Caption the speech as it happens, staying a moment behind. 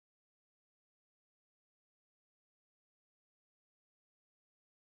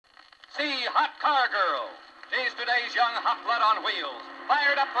See Hot Car Girl. She's today's young hot blood on wheels,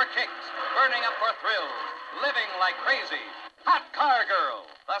 fired up for kicks, burning up for thrills, living like crazy. Hot Car Girl.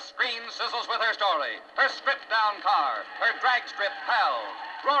 The screen sizzles with her story, her stripped-down car, her drag strip pals,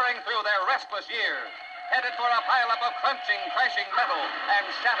 roaring through their restless years, headed for a pileup of crunching, crashing metal and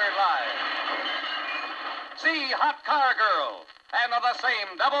shattered lives. See Hot Car Girl, and on the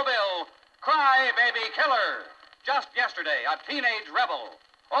same double bill, Cry Baby KIller. Just yesterday, a teenage rebel.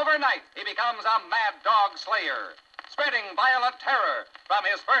 Overnight, he becomes a mad dog slayer, spreading violent terror from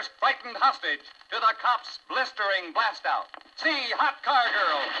his first frightened hostage to the cops' blistering blast-out. See Hot Car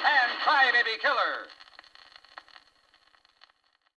Girl and Cry Baby KIller.